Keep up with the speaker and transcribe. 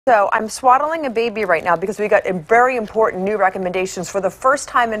So I'm swaddling a baby right now because we got very important new recommendations. For the first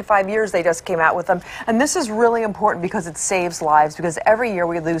time in 5 years, they just came out with them. And this is really important because it saves lives, because every year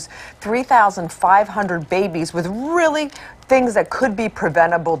we lose 3,500 babies with really things that could be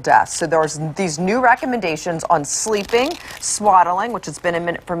preventable deaths. So there's these new recommendations on sleeping, swaddling, which has been a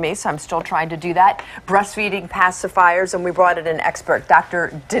minute for me, so I'm still trying to do that, breastfeeding, pacifiers, and we brought in an expert,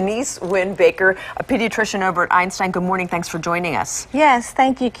 Dr. Denise Wynee-Baker, a pediatrician over at Einstein. Good morning. Thanks for joining us. Yes,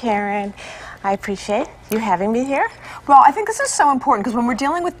 thank you, Karen. I appreciate you having me here. Well, I think this is so important because when we're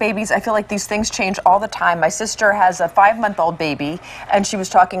dealing with babies, I feel like these things change all the time. My sister has a 5-month-old baby, and she was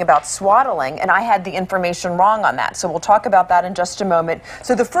talking about swaddling, and I had the information wrong on that. So we'll talk about that in just a moment.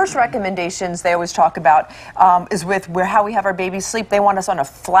 So the first recommendations they always talk about is with how we have our babies sleep. They want us on a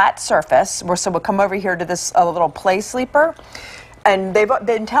flat surface. So we'll come over here to this little play sleeper. And they've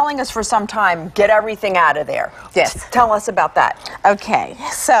been telling us for some time, get everything out of there. Yes. Tell us about that. Okay,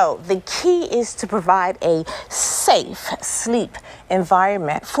 so the key is to provide a safe sleep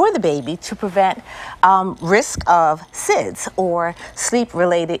environment for the baby to prevent risk of SIDS, or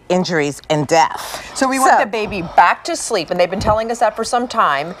sleep-related injuries and death. So we want the baby back to sleep, and they've been telling us that for some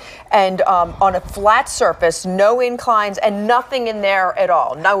time, and on a flat surface, no inclines, and nothing in there at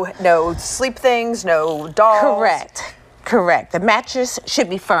all. No sleep things, no dolls. Correct. The mattress should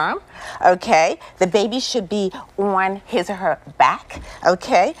be firm, okay? The baby should be on his or her back,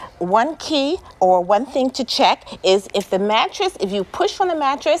 okay? One key or one thing to check is if you push on the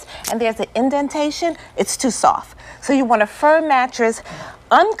mattress and there's an indentation, it's too soft. So you want a firm mattress,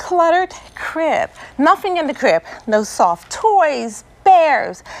 uncluttered crib, nothing in the crib, no soft toys,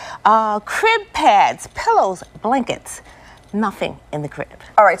 bears, crib pads, pillows, blankets. Nothing in the crib.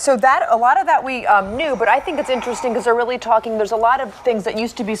 All right, so a lot of that we knew, but I think it's interesting because they're really talking, there's a lot of things that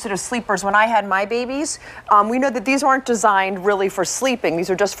used to be sort of sleepers. When I had my babies, we know that these aren't designed really for sleeping. These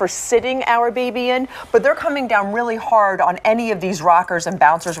are just for sitting our baby in, but they're coming down really hard on any of these rockers and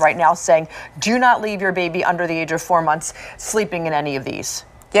bouncers right now, saying, do not leave your baby under the age of 4 months sleeping in any of these.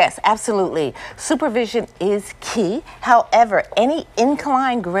 Yes, absolutely. Supervision is key. However, any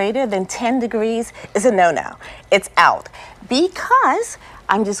incline greater than 10 degrees is a no-no. It's out. Because,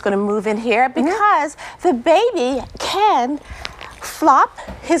 I'm just going to move in here, because the baby can flop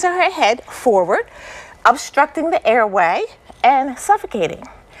his or her head forward, obstructing the airway and suffocating.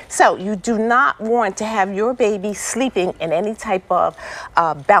 So you do not want to have your baby sleeping in any type of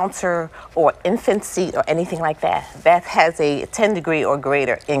bouncer or infant seat or anything like that. That has a 10-degree or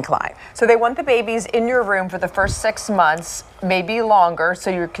greater incline. So they want the babies in your room for the first 6 months, maybe longer, so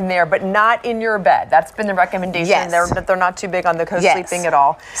you can there, but not in your bed. That's been the recommendation. Yes. They're not too big on the co-sleeping at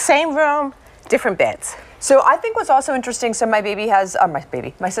all. Same room, different beds. So I think what's also interesting, so my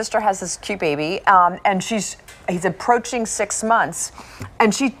sister has this cute baby, and he's approaching 6 months,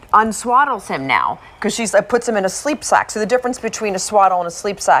 and she unswaddles him now because she puts him in a sleep sack. So the difference between a swaddle and a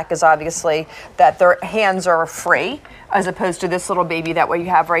sleep sack is obviously that their hands are free, as opposed to this little baby that you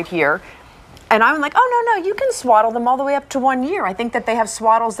have right here. And I'm like, oh, no, you can swaddle them all the way up to 1 year. I think that they have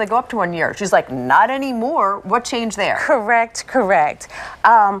swaddles that go up to 1 year. She's like, not anymore. What changed there? Correct.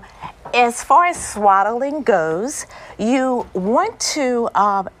 As far as swaddling goes, you want to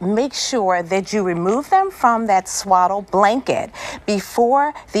make sure that you remove them from that swaddle blanket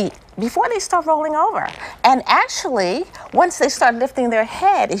before they start rolling over. And actually, once they start lifting their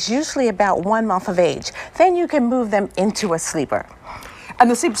head, it's usually about 1 month of age. Then you can move them into a sleeper.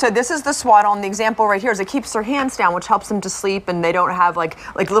 And so this is the swaddle, and the example right here is it keeps their hands down, which helps them to sleep, and they don't have like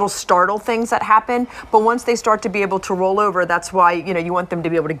little startle things that happen. But once they start to be able to roll over, that's why you want them to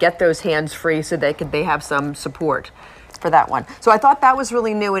be able to get those hands free so they have some support for that one. So I thought that was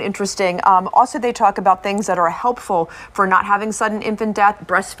really new and interesting. Also, they talk about things that are helpful for not having sudden infant death.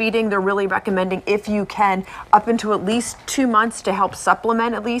 Breastfeeding, they're really recommending, if you can, up into at least 2 months to help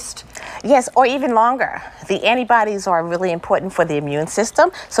supplement at least. Yes, or even longer. The antibodies are really important for the immune system,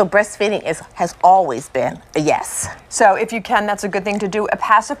 so breastfeeding has always been a yes. So if you can, that's a good thing to do.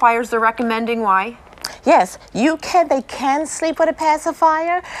 Pacifiers, they're recommending. Why? Yes, they can sleep with a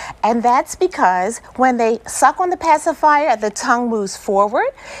pacifier, and that's because when they suck on the pacifier, the tongue moves forward.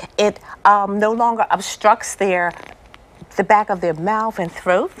 It no longer obstructs the back of their mouth and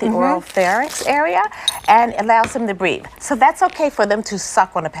throat, the oral pharynx area, and allows them to breathe. So that's okay for them to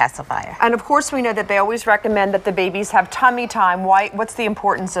suck on a pacifier. And of course, we know that they always recommend that the babies have tummy time. What's the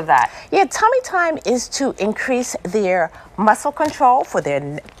importance of that? Yeah, tummy time is to increase their muscle control for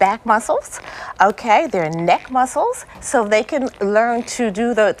their back muscles, okay, their neck muscles, so they can learn to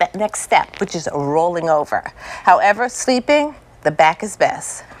do that next step, which is rolling over. However, sleeping, the back is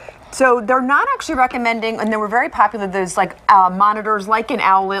best. So they're not actually recommending, and they were very popular, those like monitors, like an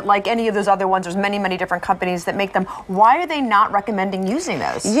Owlet, like any of those other ones. There's many, many different companies that make them. Why are they not recommending using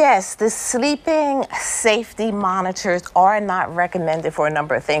those? Yes, the sleeping safety monitors are not recommended for a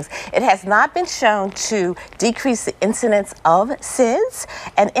number of things. It has not been shown to decrease the incidence of SIDS,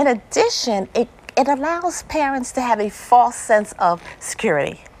 and in addition, it allows parents to have a false sense of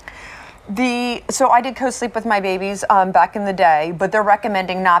security. So I did co-sleep with my babies back in the day, but they're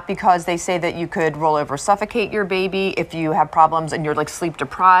recommending not because they say that you could roll over, suffocate your baby if you have problems and you're like sleep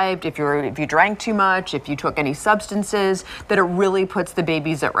deprived, if you drank too much, if you took any substances, that it really puts the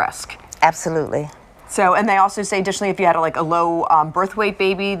babies at risk. Absolutely. So, and they also say additionally, if you had a low birth weight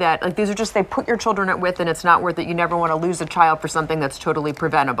baby, that like these are just, they put your children at risk, and it's not worth it. You never want to lose a child for something that's totally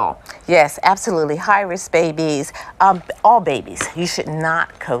preventable. Yes, absolutely. High risk babies, all babies, you should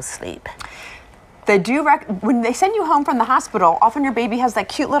not co-sleep. They do, when they send you home from the hospital, often your baby has that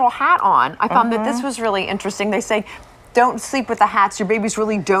cute little hat on. I found that this was really interesting. They say, don't sleep with the hats. Your babies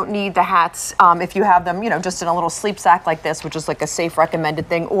really don't need the hats if you have them, just in a little sleep sack like this, which is like a safe recommended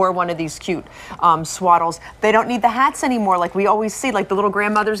thing, or one of these cute swaddles. They don't need the hats anymore, like we always see, like the little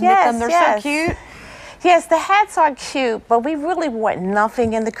grandmothers knit them. They're so cute. Yes, the hats are cute, but we really want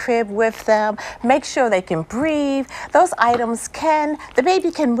nothing in the crib with them. Make sure they can breathe. Those items the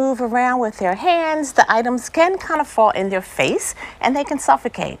baby can move around with their hands. The items can kind of fall in their face, and they can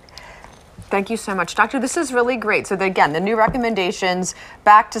suffocate. Thank you so much, Doctor. This is really great. So again, the new recommendations,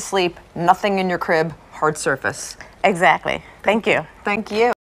 back to sleep, nothing in your crib, hard surface. Exactly. Thank you. Thank you.